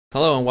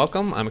Hello and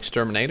welcome. I'm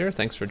Exterminator.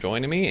 Thanks for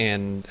joining me.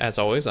 And as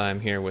always, I'm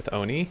here with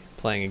Oni,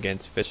 playing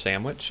against Fish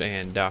Sandwich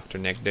and Dr.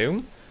 Nick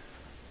Doom.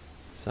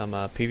 Some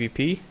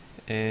PvP.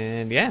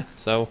 And yeah,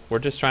 so we're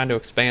just trying to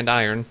expand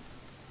iron.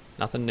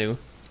 Nothing new.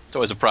 It's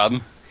always a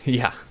problem.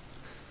 Yeah.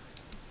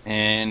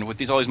 And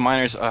with all these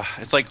miners,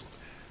 it's like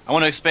I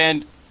want to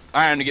expand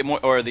iron to get more,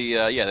 or they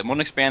want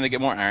to expand to get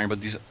more iron, but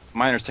these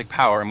miners take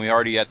power, and we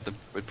already at the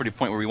pretty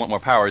point where we want more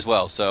power as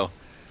well. So,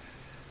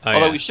 Oh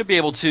although yeah. we should be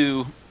able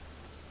to,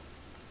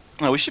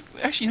 no, we should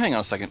actually hang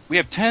on a second. We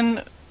have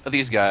 10 of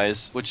these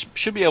guys, which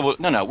should be able.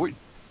 No, we're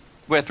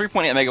at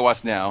 3.8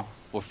 megawatts now,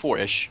 or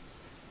 4-ish,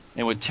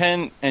 and with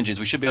 10 engines,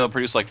 we should be able to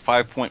produce like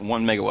 5.1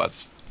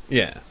 megawatts.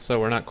 Yeah, so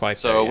we're not quite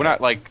there So we're yet.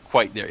 not like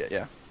quite there yet.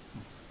 Yeah.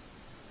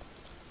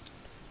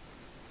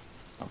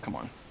 Oh, come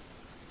on.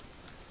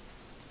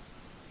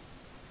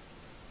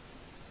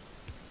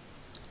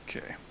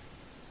 Okay.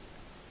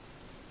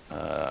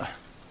 And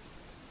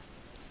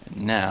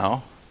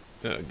now,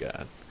 Oh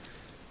god.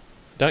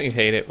 Don't you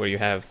hate it where you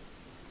have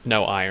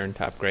no iron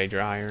to upgrade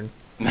your iron?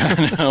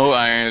 no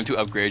iron to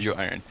upgrade your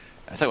iron.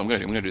 I thought what I'm gonna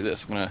do. I'm gonna do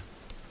this. I'm gonna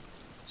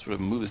sort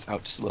of move this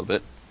out just a little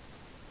bit.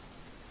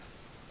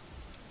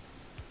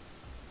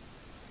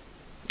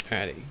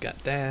 Alrighty,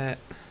 got that.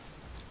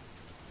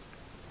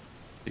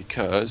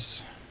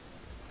 Because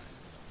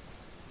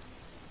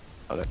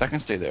that can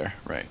stay there,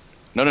 right?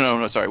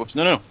 No. Sorry. Whoops.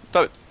 No.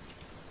 Stop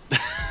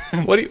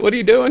it. What are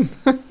you doing?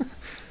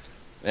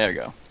 There we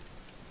go.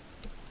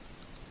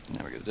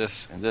 Now we go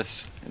this, and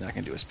I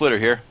can do a splitter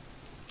here.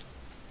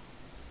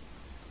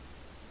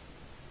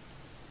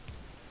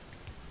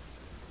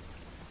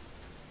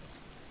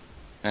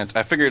 And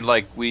I figured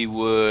like we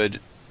would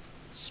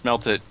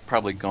smelt it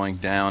probably going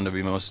down to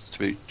be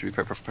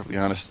perfectly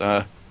honest.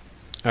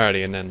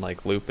 Alrighty, and then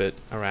like loop it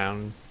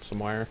around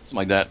somewhere. Something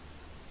like that.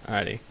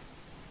 Alrighty.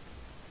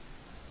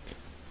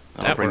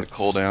 I'll That bring the works.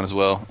 coal down as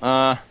well.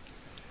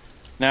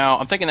 Now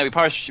I'm thinking that we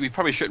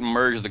probably shouldn't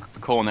merge the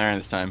coal and the iron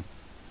this time.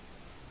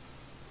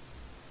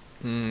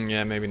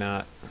 Yeah, maybe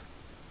not.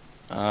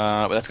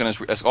 But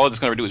that's all it's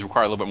gonna do is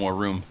require a little bit more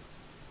room.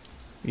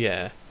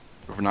 Yeah.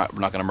 If we're not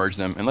gonna merge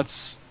them. And we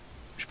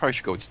probably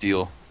should go with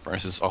steel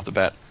furnaces off the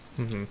bat.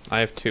 I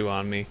have two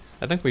on me.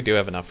 I think we do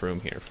have enough room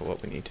here for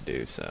what we need to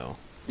do, so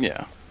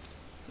Yeah.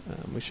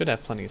 we should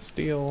have plenty of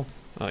steel.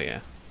 Oh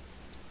yeah.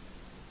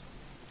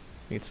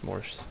 Need some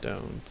more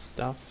stone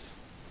stuff.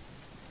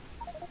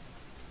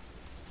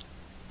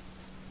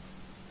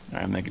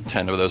 I'm making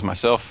 10 of those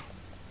myself.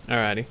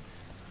 Alrighty.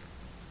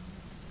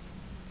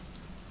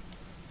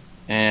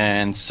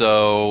 And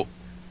so,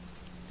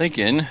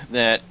 thinking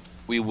that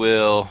we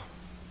will.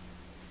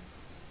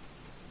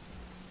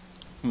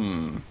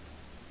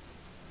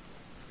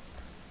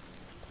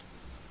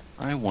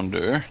 I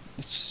wonder.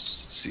 Let's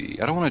see.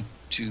 I don't want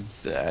to do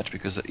that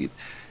because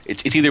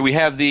it's either we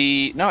have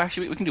the. No,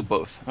 actually, we can do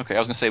both. Okay, I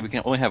was gonna say we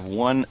can only have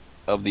one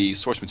of the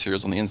source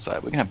materials on the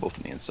inside. We can have both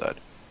on the inside.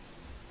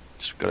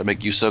 Just gotta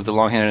make use of the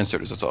long-handed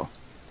inserters. That's all.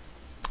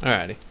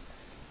 Alrighty.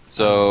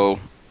 So,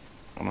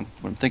 what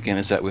I'm thinking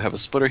is that we have a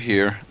splitter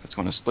here that's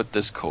going to split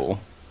this coal.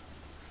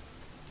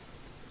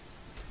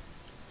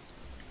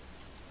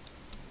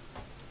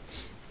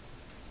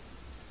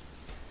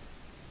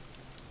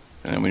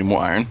 And then we need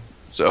more iron.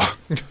 So,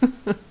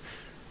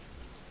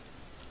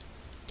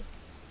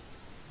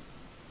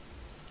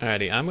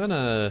 Alrighty, I'm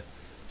gonna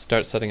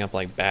start setting up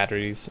like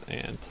batteries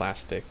and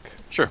plastic.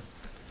 sure.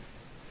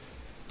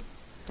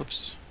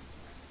 Oops.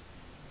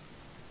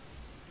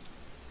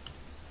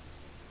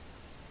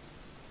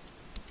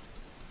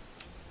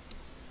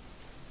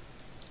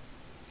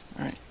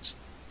 Alright, let's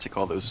take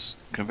all those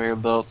conveyor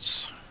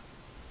belts.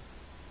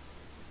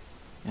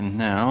 And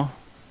now,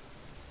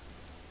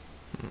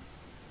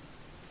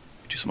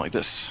 do something like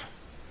this.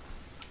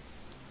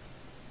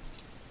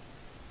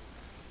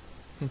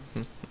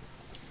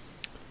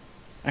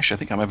 Actually, I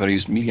think I might better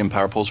use medium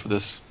power poles for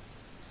this.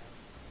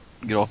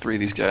 Get all three of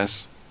these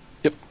guys.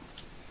 Yep.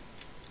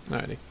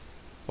 Alrighty.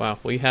 Wow,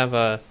 we have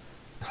a.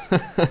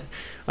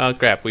 Oh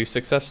crap! We've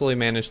successfully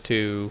managed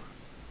to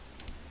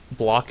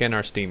block in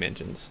our steam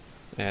engines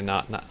and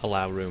not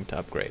allow room to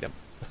upgrade them.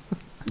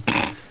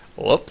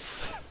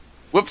 Whoops.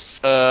 Whoops.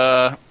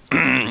 So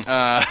Well,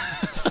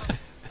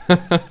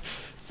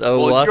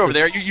 we'll have you're over to-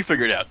 there. You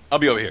figure it out. I'll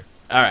be over here.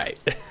 All right.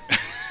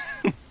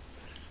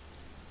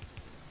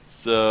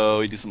 So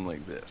we do something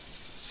like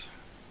this.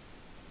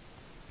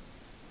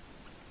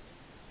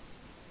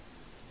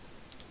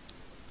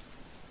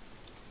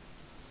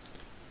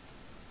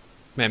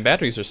 Man,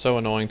 batteries are so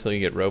annoying till you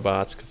get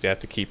robots because you have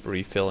to keep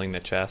refilling the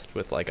chest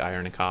with like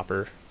iron and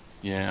copper.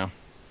 Yeah.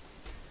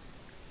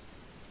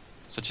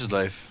 Such is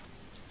life.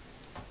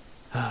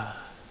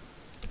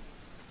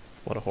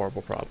 What a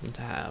horrible problem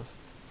to have.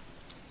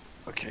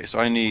 Okay, so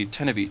I need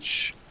 10 of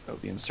each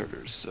of the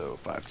inserters. So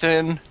 5,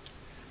 10.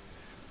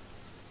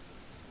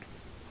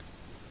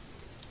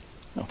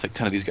 I'll take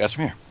 10 of these guys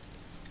from here.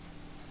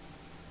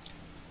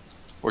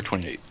 Or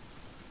 28.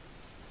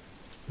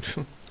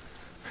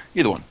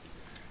 Either one.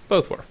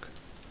 Both work.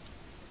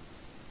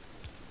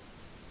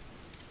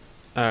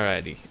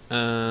 Alrighty.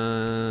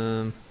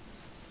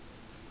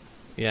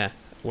 Yeah,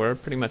 we're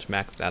pretty much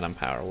maxed out on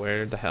power.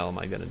 Where the hell am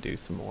I gonna do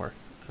some more?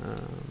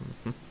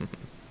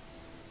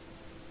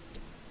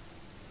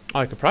 Oh,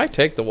 I could probably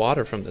take the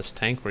water from this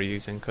tank we're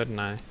using, couldn't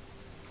I?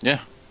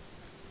 Yeah.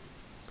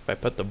 If I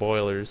put the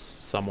boilers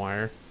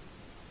somewhere.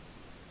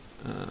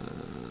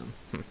 Um,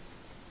 hmm.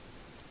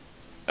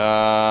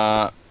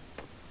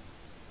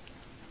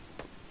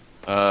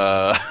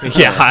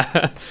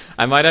 Yeah,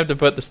 I might have to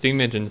put the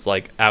steam engines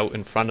like out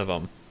in front of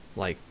them,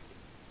 like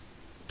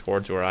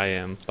towards where I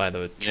am by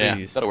the trees.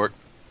 Yeah, that'll work.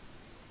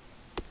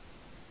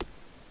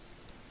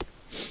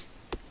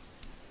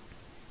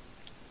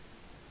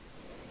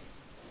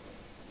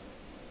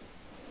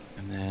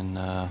 And then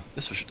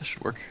this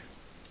should work.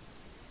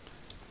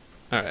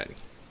 Alrighty.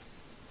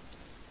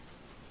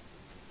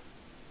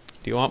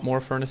 Do you want more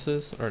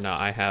furnaces or no?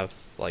 I have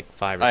like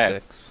 5 or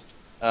 6.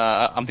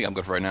 I'm thinking I'm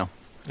good for right now.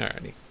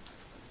 Alrighty.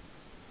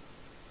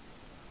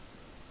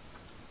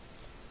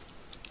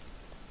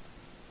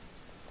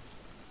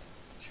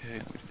 Okay,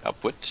 let me do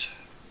output.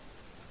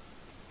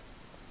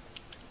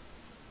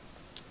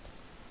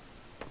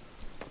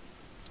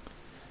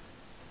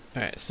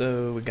 Alright,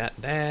 so we got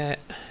that.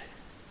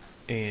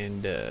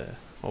 And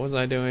what was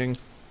I doing?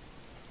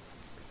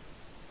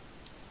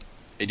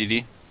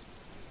 ADD?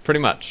 Pretty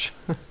much.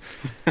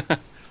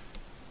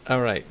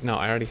 Alright, no,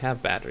 I already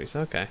have batteries.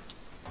 Okay.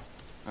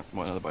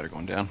 One other biter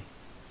going down.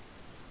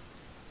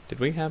 Did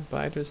we have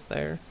biters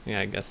there? Yeah,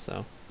 I guess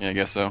so. Yeah, I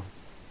guess so.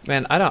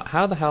 Man, I don't.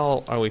 How the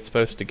hell are we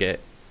supposed to get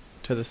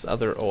to this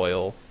other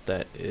oil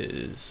that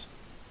is?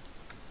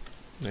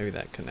 Maybe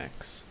that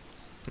connects.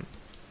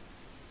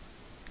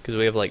 Because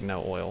we have like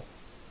no oil.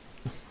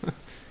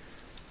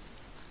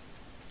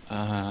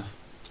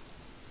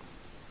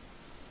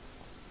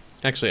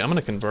 Actually, I'm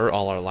gonna convert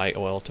all our light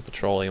oil to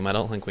petroleum. I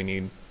don't think we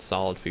need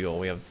solid fuel.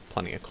 We have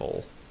plenty of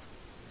coal.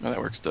 Oh, that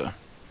works too.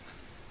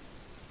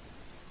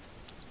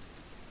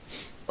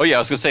 Oh yeah, I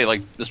was gonna say,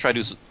 like, let's try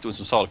doing some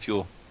solid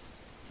fuel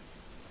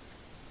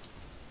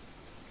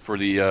for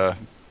the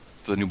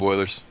new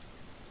boilers.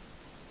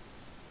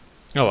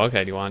 Oh,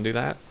 okay. Do you want to do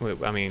that?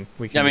 I mean,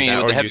 we can. Yeah, I mean, do that,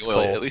 with or the heavy use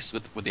oil, coal. at least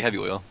with the heavy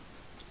oil.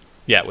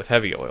 Yeah, with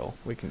heavy oil,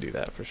 we can do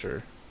that for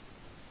sure.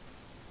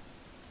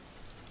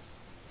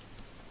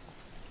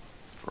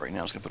 For right now,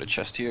 I'm just gonna put a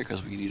chest here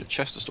because we need a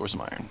chest to store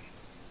some iron.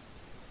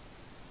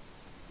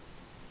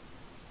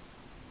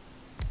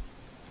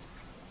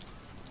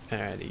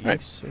 Alrighty,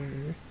 Right.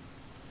 sir.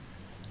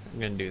 I'm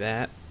gonna do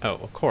that. Oh,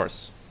 of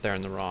course, they're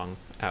in the wrong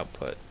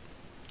output.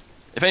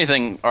 If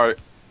anything, our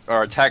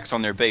attacks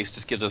on their base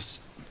just gives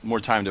us more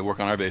time to work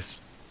on our base.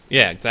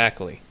 Yeah,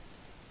 exactly.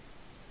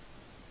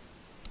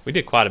 We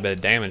did quite a bit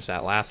of damage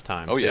that last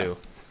time, Oh, too.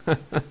 Yeah.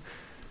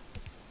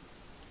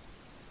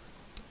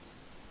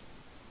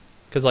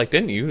 Because, like,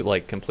 didn't you,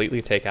 like,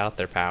 completely take out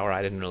their power?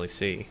 I didn't really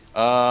see.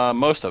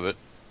 Most of it.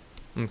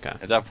 Okay.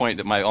 At that point,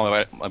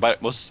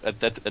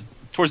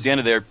 towards the end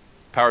of their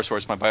power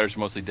source, my biters are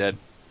mostly dead.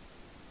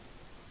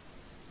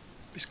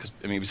 Because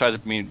I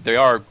mean,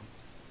 they're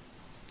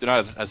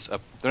not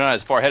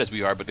as far ahead as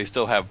we are, but they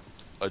still have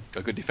a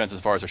good defense as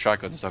far as their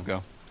shotguns and stuff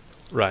go.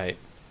 Right.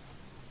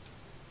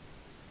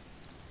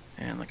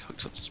 And like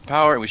hooks up some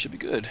power, and we should be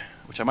good.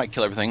 Which I might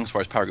kill everything as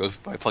far as power goes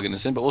by plugging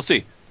this in, but we'll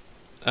see.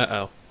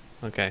 Uh-oh.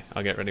 Okay,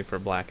 I'll get ready for a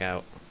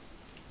blackout.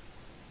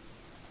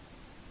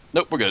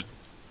 Nope, we're good.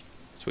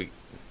 Sweet.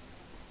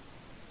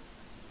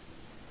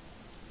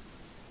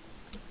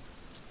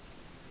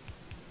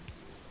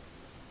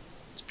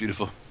 It's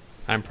beautiful.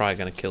 I'm probably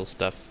gonna kill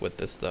stuff with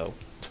this, though.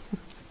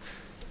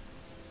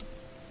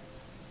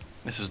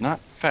 This is not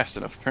fast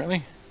enough,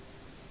 apparently.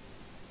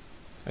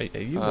 Are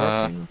you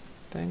working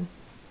thing?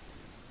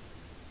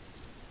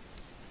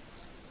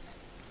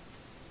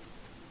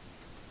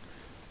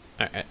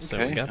 Alright, so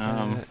we Okay, got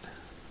that.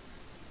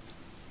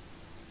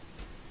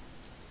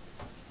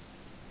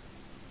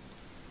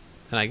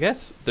 And I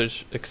guess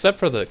there's, except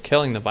for the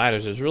killing the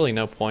biters, there's really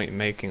no point in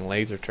making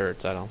laser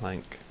turrets, I don't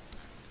think.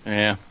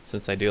 Yeah.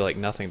 Since I do like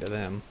nothing to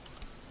them.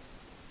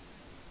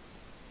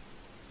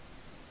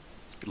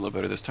 Be a little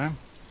better this time.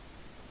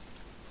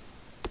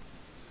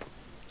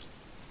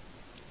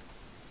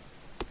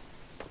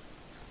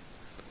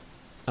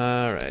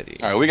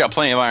 Alrighty. Alright, we got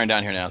plenty of iron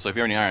down here now, so if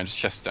you have any iron, just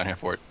chest down here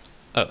for it.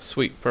 Oh,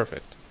 sweet,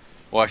 perfect.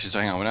 Well, actually, so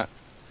hang on, we're not...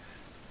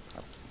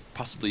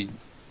 Possibly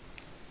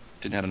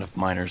didn't have enough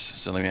miners,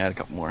 so let me add a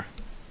couple more.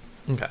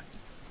 Okay.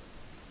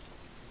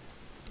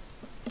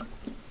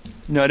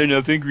 Not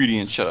enough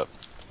ingredients, shut up.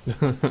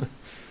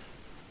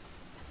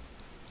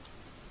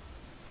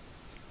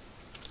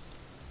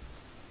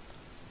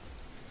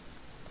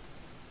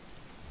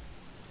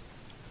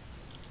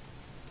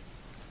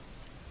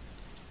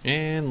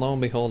 And lo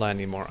and behold, I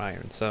need more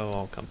iron, so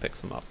I'll come pick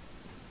some up.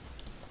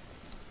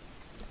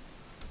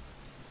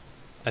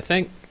 I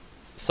think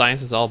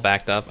science is all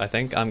backed up. I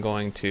think I'm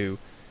going to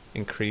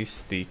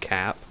increase the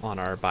cap on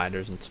our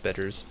biters and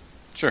spitters.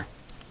 Sure.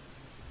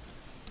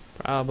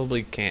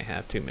 Probably can't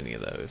have too many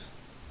of those.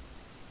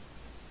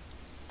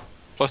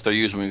 Plus, they're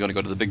used when we're going to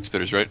go to the big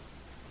spitters, right?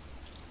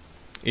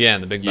 Yeah,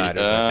 and the big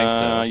biters, I think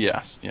so.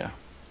 Yes, yeah.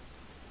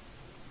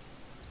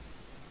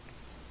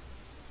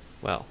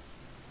 Well,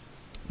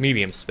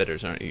 medium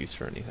spitters aren't used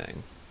for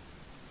anything.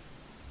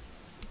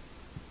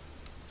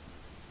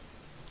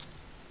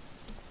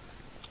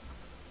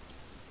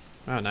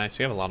 Oh, nice.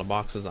 You have a lot of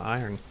boxes of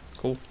iron.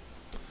 Cool.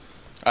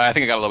 I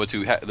think I got a little bit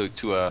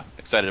too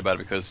excited about it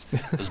because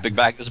it was a big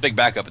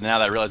backup, and now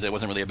that I realized it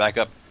wasn't really a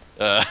backup,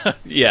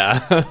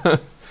 Yeah.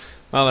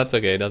 Well, that's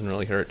okay. It doesn't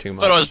really hurt too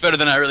much. thought I was better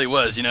than I really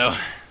was, you know.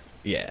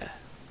 Yeah.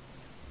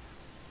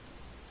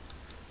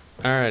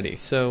 Alrighty,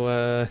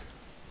 so,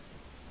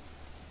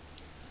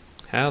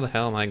 how the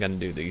hell am I gonna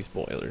do these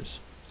boilers?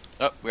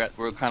 Oh,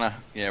 we're kind of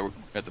we're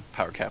at the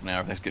power cap now.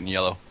 Everything's getting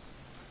yellow.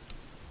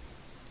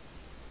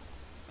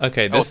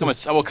 Okay,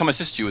 I will come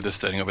assist you with this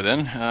thing over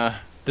then.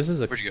 This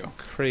is a where'd you go?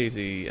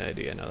 crazy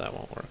idea. No, that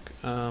won't work.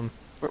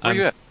 Where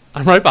you at?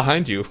 I'm right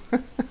behind you.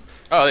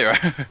 Oh, there you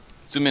are.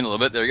 Zoom in a little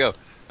bit. There you go.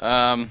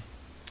 I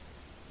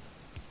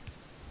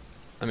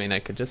mean, I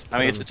could just. I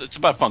mean, it's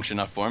about function,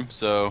 not form.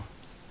 So.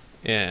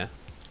 Yeah.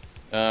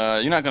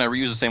 You're not gonna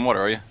reuse the same water,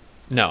 are you?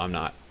 No, I'm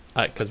not.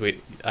 Because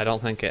I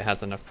don't think it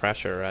has enough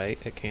pressure, right?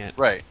 It can't.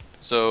 Right.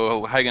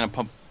 So how are you gonna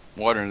pump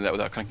water into that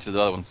without connecting to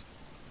the other ones?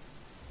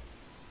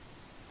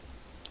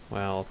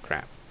 Well,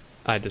 crap.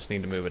 I just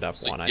need to move it up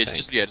So, one, I yeah, think.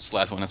 just the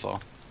last one. That's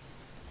all.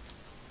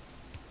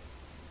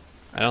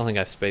 I don't think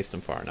I spaced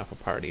them far enough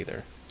apart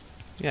either.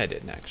 Yeah, I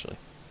didn't actually.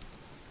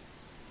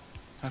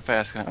 How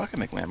fast can I can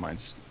make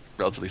landmines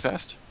relatively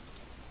fast.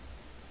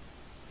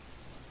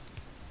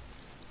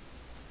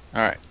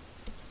 All right.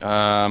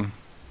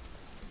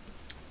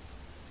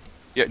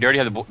 Yeah, do you already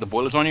have the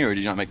boilers on you, or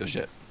did you not make those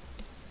yet?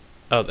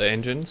 Oh, the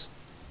engines?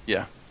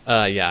 Yeah.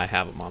 Yeah, I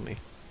have them on me.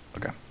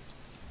 Okay.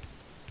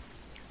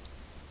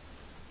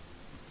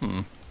 I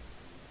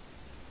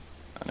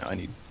know I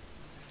need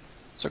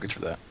circuits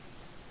for that.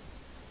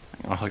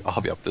 I'll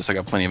help you up with this. I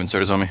got plenty of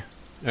inserters on me.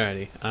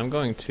 Alrighty, I'm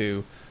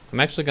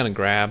actually gonna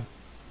grab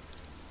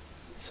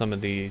some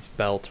of these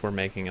belts we're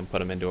making and put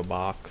them into a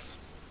box.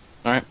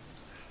 All right.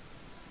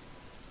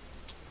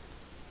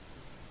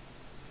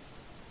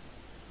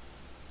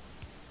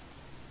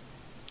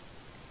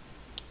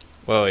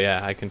 Whoa, yeah,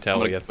 I can tell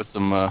we have. Put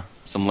some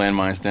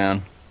landmines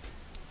down.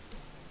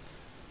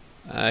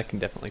 I can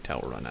definitely tell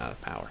we're running out of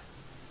power.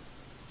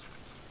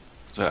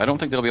 So I don't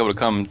think they'll be able to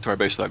come to our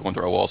base without going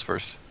through our walls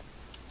first.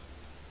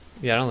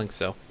 Yeah, I don't think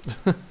so.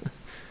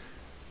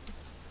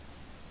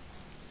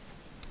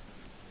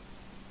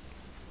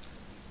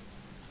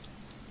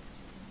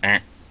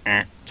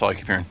 That's all I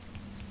keep hearing.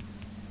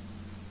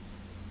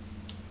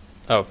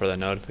 Oh, for the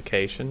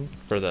notification?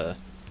 For the...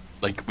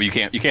 Like, well, you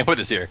can't put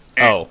this here.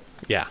 Oh,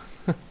 yeah.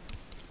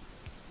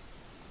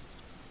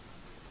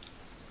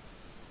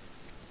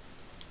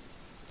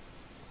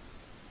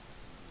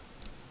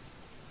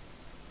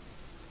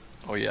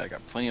 Oh yeah, I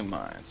got plenty of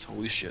mines.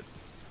 Holy shit.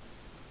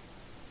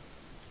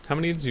 How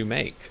many did you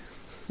make?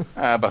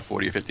 About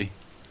 40 or 50.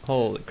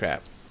 Holy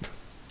crap.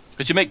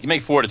 But you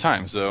make 4 at a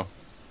time, so.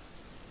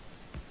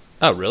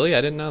 Oh, really?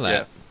 I didn't know that.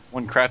 Yeah.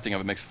 One crafting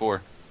of it makes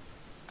 4.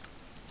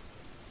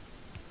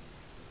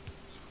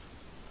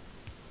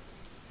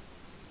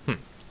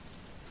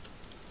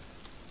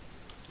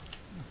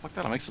 Fuck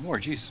that, I'll make some more,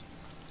 jeez.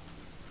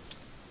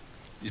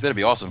 These better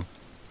be awesome.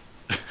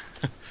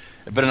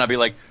 It better not be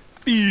like,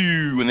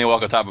 pew, when they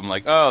walk on top of them,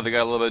 like, oh, they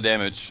got a little bit of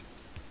damage.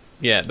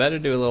 Yeah, better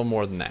do a little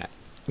more than that.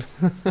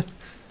 It'd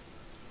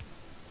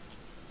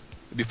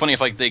be funny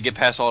if, like, they get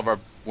past all of our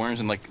worms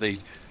and, like,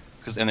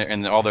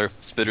 and all their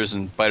spitters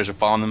and biters are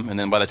following them, and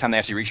then by the time they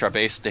actually reach our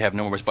base, they have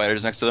no more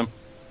spiders next to them.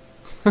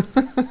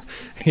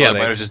 Yeah, the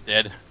biters just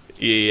dead.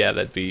 Yeah,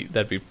 that'd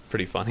be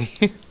pretty funny.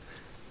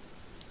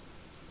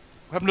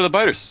 What happened to the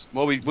biters?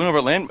 Well, we went over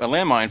a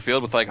landmine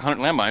field with like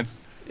 100 landmines.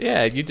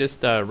 Yeah, you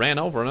just ran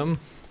over them.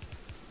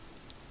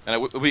 And it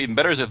would be even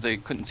better if they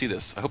couldn't see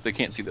this. I hope they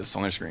can't see this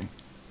on their screen.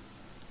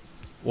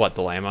 What,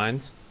 the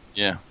landmines?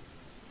 Yeah.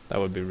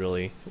 That would be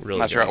really, really I'm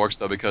not sure good. how it works,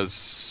 though,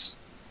 because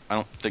I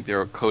don't think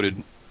they're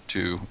coded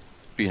to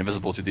be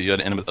invisible to the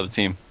other end of the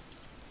team.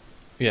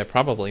 Yeah,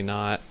 probably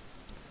not.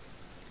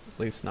 At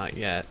least not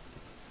yet.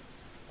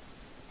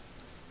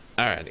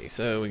 Alrighty,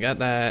 so we got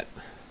that.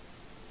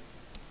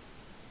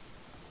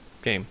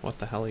 Game, what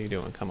the hell are you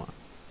doing? Come on.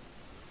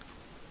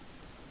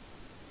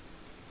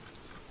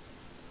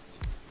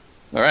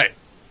 All right.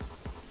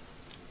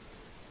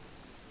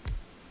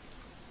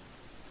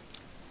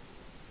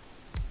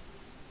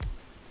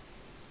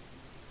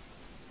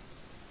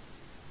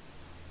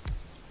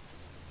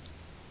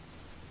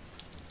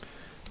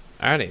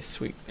 Alrighty,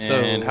 sweet. And so,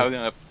 how are we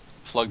going to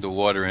plug the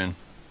water in?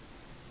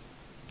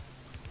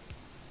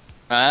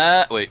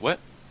 Wait, what?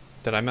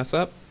 did I mess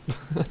up?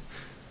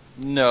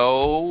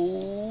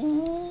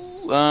 No.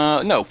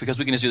 No, because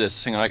we can just do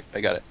this. Hang on,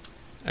 I got it.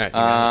 Alright.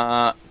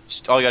 All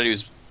you got to do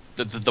is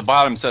the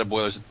bottom set of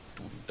boilers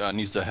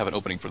needs to have an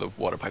opening for the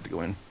water pipe to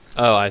go in.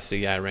 Oh, I see.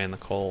 Yeah, I ran the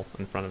coal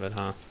in front of it,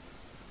 huh?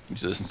 Let me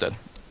do this instead.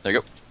 There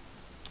you go.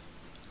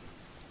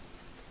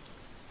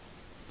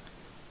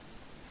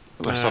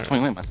 Oh, I still have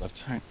 20 landmines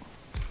left. All right.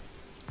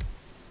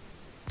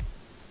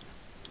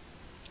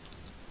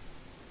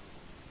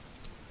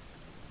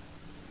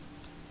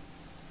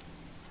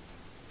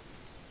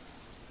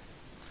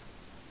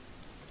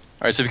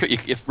 All right, so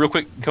if real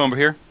quick, come over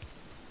here.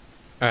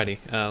 Alrighty,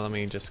 let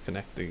me just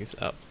connect these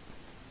up.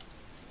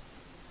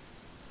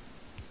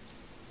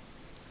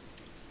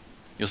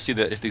 You'll see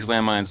that if these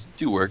landmines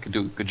do work and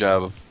do a good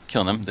job of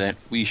killing them, that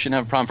we shouldn't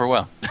have a problem for a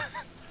while.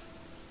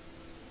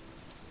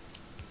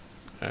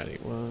 Alrighty,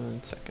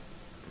 1 second.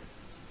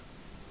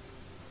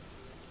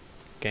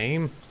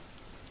 Game.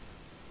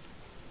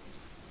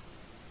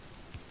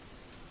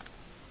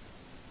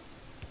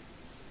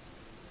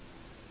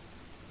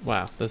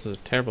 Wow, this is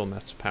a terrible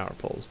mess of power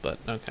poles, but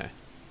okay.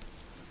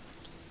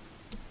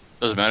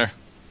 Doesn't matter.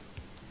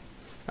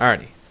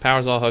 Alrighty,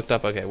 power's all hooked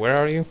up. Okay, where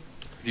are you?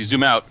 If you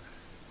zoom out.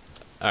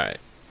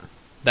 Alright.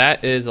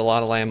 That is a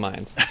lot of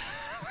landmines.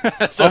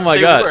 So oh my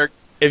they god. work.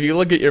 If you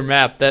look at your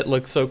map, that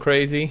looks so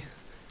crazy.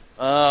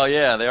 Oh,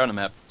 yeah, they are on the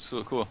map.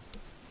 So cool.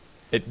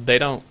 They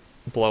don't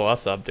blow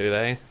us up, do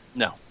they?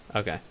 No.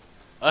 Okay.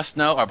 Us,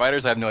 no. Our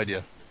biters, I have no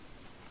idea.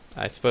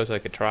 I suppose I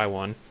could try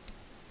one.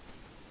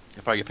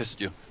 They'll probably get pissed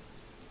at you.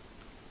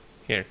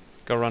 Here,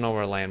 go run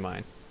over a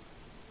landmine.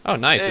 Oh,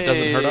 nice. It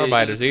doesn't hurt our Hey,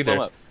 biters just blow 'em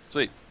either. up.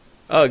 Sweet.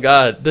 Oh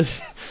god,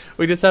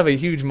 we just have a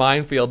huge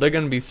minefield. They're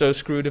gonna be so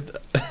screwed if.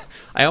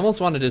 I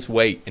almost want to just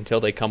wait until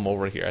they come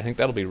over here. I think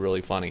that'll be really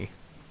funny.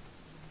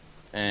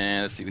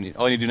 And let's see.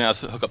 All you need to do now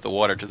is hook up the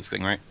water to this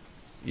thing, right?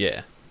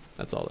 Yeah,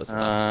 that's all this.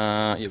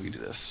 Yeah, we can do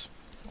this.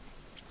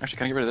 Actually,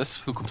 can I get rid of this?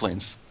 Who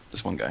complains?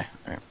 This one guy.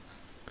 All right.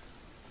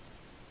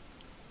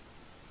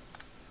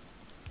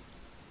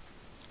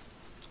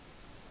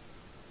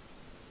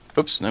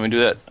 Oops, let me do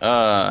that.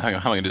 Hang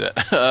on, how am I gonna do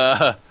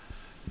that?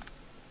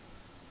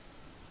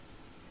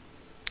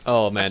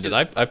 Oh man, did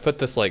I put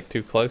this like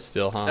too close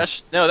still, huh?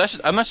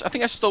 I'm not. I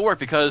think that should still work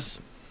because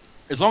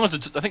as long as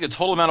I think the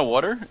total amount of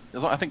water.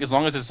 I think as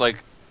long as it's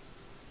like,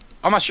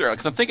 I'm not sure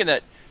because I'm thinking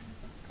that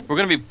we're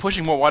gonna be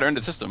pushing more water into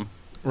the system.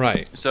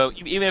 Right. So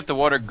even if the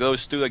water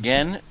goes through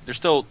again, there's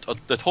still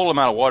the total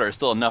amount of water is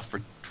still enough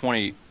for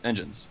 20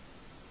 engines.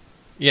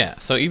 Yeah.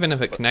 So even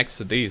if it connects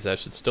to these, that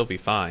should still be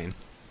fine.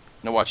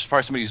 Now watch,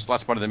 probably somebody who's a lot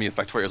smarter than me at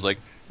Factorio is like,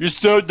 "You're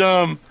so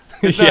dumb.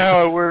 That's not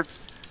how it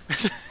works.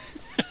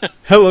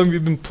 How long have you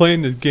been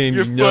playing this game,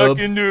 You're you nub?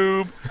 fucking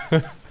noob."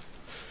 Alright,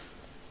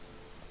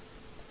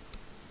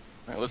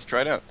 let's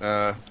try it out.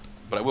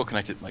 But I will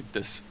connect it like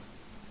this.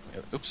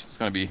 Oops, it's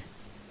gonna be.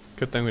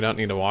 Good thing we don't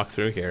need to walk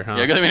through here, huh?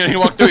 Yeah, I need to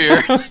walk through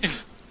here.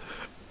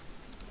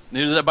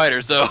 Neither does that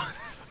biter, so.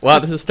 Wow,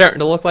 this is starting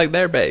to look like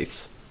their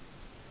base.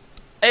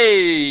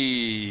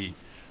 Hey!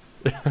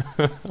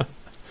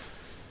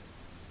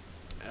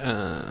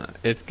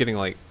 It's getting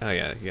like, oh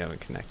yeah, you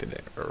haven't connected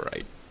it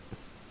right.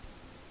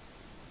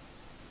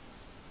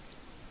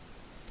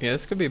 Yeah,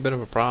 this could be a bit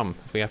of a problem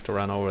if we have to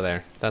run over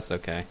there. That's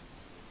okay.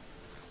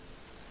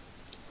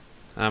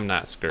 I'm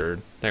not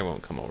scared. They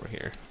won't come over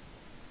here.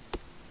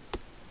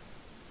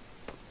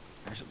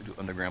 Actually, we do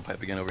underground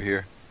pipe again over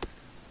here.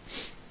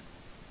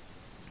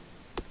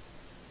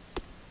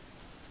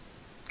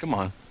 Come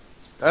on.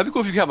 That'd be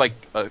cool if you could have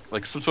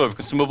like some sort of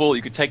consumable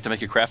you could take to make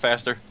your craft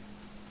faster,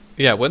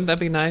 Yeah, wouldn't that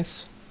be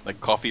nice?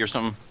 like coffee or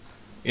something.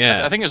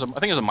 Yeah. I think there's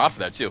a mod for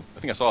that too. I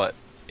think I saw it.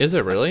 Is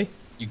it really?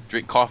 You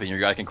drink coffee and your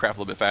guy can craft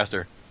a little bit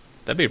faster.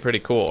 That'd be pretty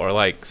cool. Or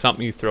like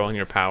something you throw in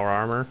your power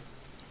armor.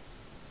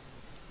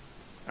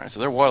 All right, so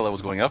their water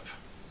level's going up.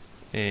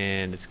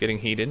 And it's getting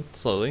heated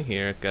slowly.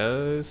 Here it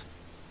goes.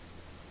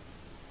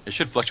 It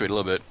should fluctuate a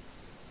little bit.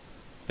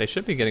 They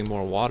should be getting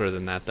more water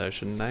than that though,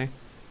 shouldn't they?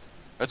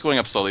 That's going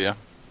up slowly, yeah.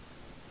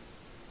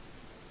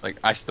 Like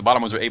the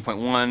bottom ones are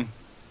 8.1,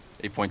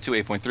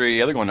 8.2, 8.3.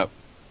 Yeah, they're going up.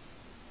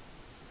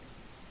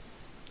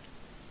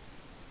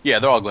 Yeah,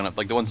 they're all going up.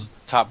 Like the ones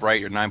top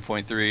right are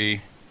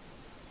 9.3.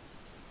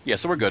 Yeah,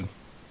 so we're good.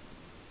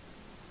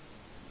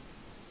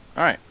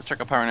 All right, let's check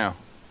our power now.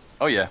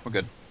 Oh yeah, we're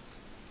good.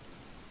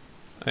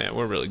 Oh, yeah,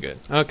 we're really good.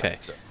 Okay.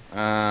 So,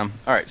 all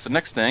right. So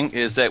next thing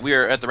is that we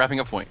are at the wrapping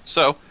up point.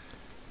 So,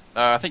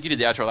 I think you did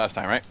the outro last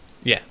time, right?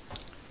 Yeah.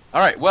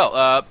 All right.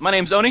 Well, my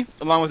name's Oni,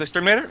 along with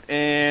Exterminator,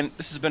 and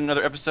this has been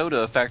another episode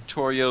of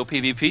Factorio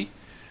PvP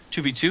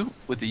 2v2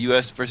 with the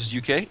US versus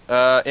UK.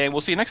 And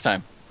we'll see you next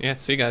time. Yeah,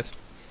 see you guys.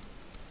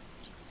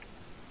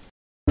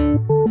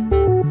 Thank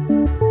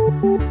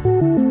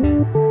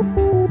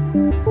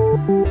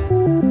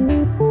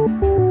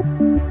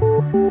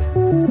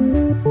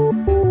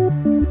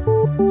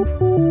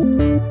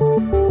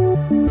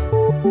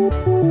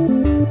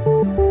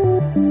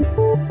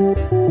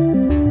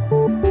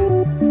you.